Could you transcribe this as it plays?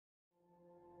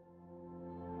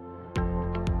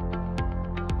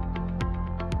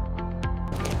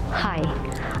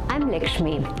I'm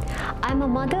Lakshmi. I'm a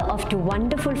mother of two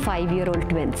wonderful 5-year-old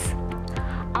twins.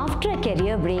 After a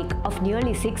career break of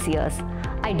nearly 6 years,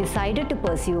 I decided to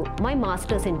pursue my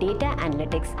master's in data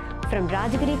analytics from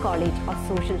Rajagiri College of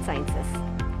Social Sciences.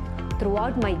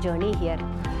 Throughout my journey here,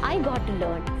 I got to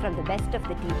learn from the best of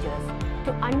the teachers,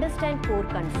 to understand core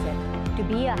concept, to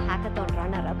be a hackathon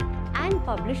runner-up and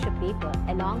publish a paper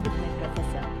along with my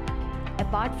professor.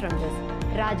 Apart from this,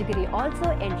 Rajagiri also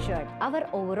ensured our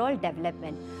overall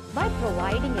development by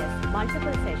providing us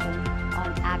multiple sessions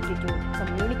on aptitude,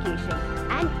 communication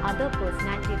and other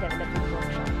personality development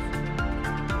workshops.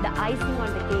 The icing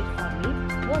on the cake for me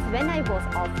was when I was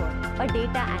offered a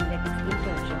data analytics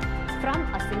internship from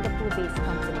a Singapore-based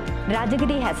company.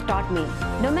 Rajagiri has taught me,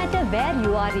 no matter where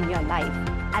you are in your life,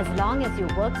 as long as you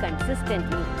work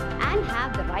consistently and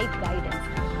have the right guidance,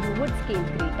 you would scale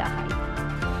greater heights.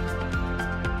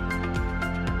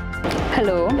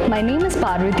 Hello, my name is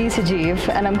Parvati Sajeev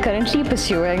and I'm currently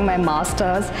pursuing my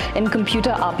Masters in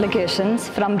Computer Applications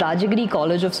from Rajagiri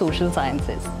College of Social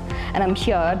Sciences, and I'm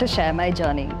here to share my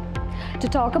journey. To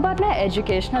talk about my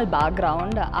educational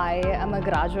background, I am a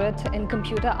graduate in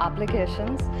Computer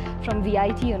Applications from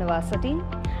VIT University,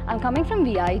 and coming from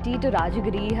VIT to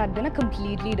Rajagiri had been a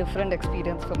completely different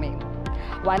experience for me.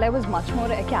 While I was much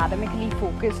more academically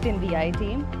focused in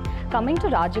VIT, coming to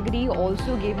Rajagiri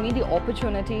also gave me the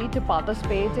opportunity to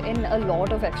participate in a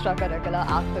lot of extracurricular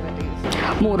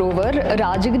activities. Moreover,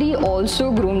 Rajagiri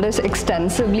also groomed us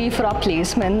extensively for our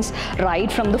placements right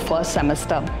from the first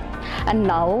semester. And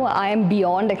now I am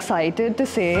beyond excited to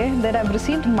say that I've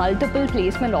received multiple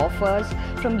placement offers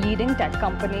from leading tech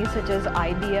companies such as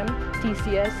IBM,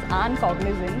 TCS and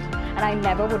Cognizant, and I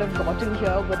never would have gotten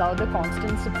here without the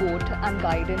constant support and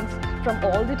guidance from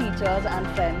all the teachers and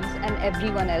friends and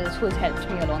everyone else who has helped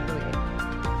me along the way.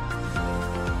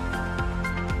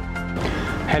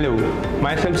 Hello,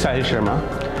 myself Sahil Sharma.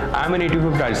 I am a native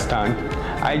of Rajasthan.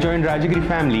 I joined Rajagiri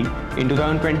family in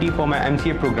 2020 for my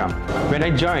MCA program. When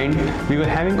I joined, we were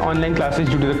having online classes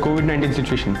due to the COVID-19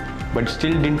 situation, but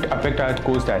still didn't affect our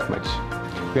course that much.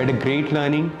 We had a great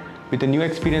learning with a new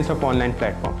experience of online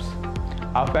platforms.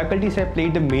 Our faculties have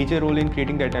played a major role in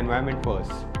creating that environment for us.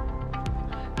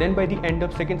 Then by the end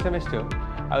of second semester,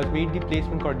 I was made the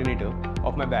placement coordinator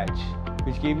of my batch,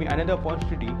 which gave me another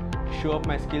opportunity to show up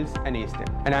my skills and ace them.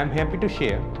 And I am happy to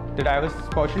share that I was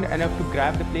fortunate enough to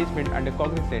grab the placement under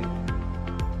Cognizant,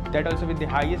 that also with the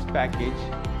highest package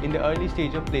in the early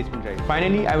stage of placement drive.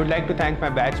 Finally, I would like to thank my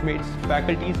batchmates,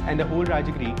 faculties and the whole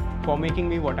Rajagiri for making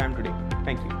me what I am today.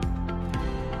 Thank you.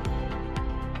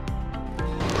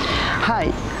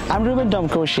 Hi, I'm Ruben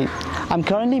Domkoshi. I'm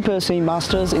currently pursuing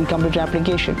Masters in Computer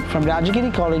Application from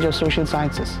Rajagiri College of Social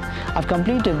Sciences. I've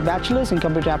completed Bachelor's in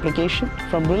Computer Application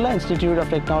from Birla Institute of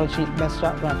Technology,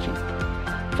 Mesra,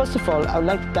 Ranchi. First of all, I would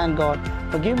like to thank God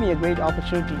for giving me a great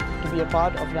opportunity to be a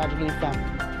part of Rajagiri family.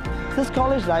 This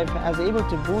college life has able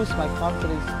to boost my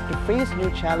confidence to face new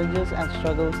challenges and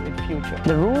struggles in future.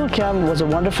 The rural camp was a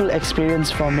wonderful experience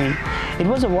for me. It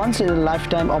was a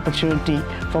once-in-a-lifetime opportunity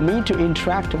for me to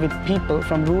interact with people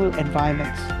from rural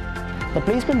environments. The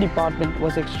placement department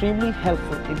was extremely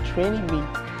helpful in training me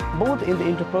both in the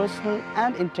interpersonal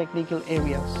and in technical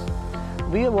areas.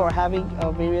 We were having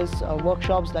various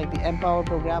workshops like the Empower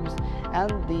programs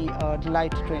and the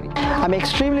Delight training. I'm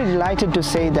extremely delighted to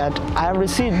say that I have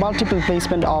received multiple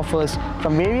placement offers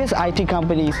from various IT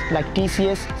companies like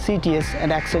TCS, CTS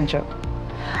and Accenture.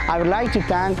 I would like to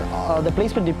thank the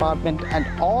placement department and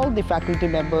all the faculty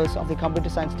members of the computer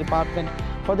science department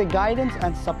for their guidance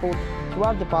and support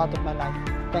throughout the path of my life.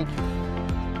 Thank you.